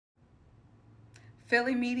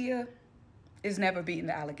Philly media is never beating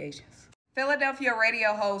the allegations. Philadelphia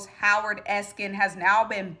radio host Howard Eskin has now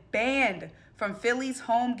been banned from Phillies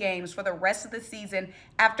home games for the rest of the season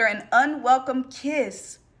after an unwelcome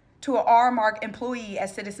kiss to an R-Mark employee at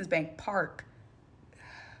Citizens Bank Park.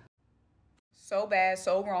 So bad,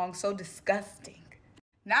 so wrong, so disgusting.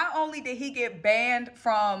 Not only did he get banned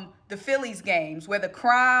from the Phillies games where the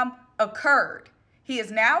crime occurred, he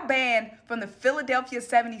is now banned from the Philadelphia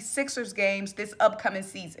 76ers games this upcoming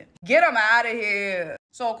season. Get him out of here.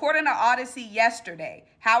 So according to Odyssey yesterday,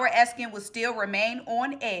 Howard Eskin will still remain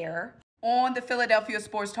on air on the Philadelphia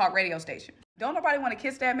Sports Talk radio station. Don't nobody want to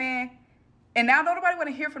kiss that man. And now don't nobody want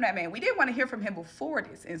to hear from that man. We didn't want to hear from him before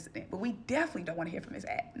this incident, but we definitely don't want to hear from his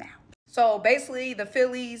ass now. So basically the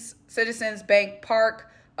Phillies, Citizens Bank Park,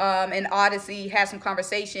 and Odyssey had some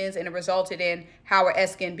conversations, and it resulted in Howard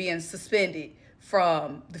Eskin being suspended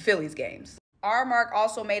from the Phillies games. R-Mark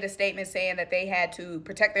also made a statement saying that they had to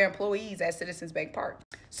protect their employees at Citizens Bank Park.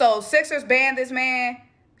 So Sixers banned this man.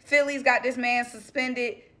 Phillies got this man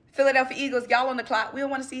suspended. Philadelphia Eagles, y'all on the clock. We don't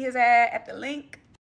want to see his ad at the link.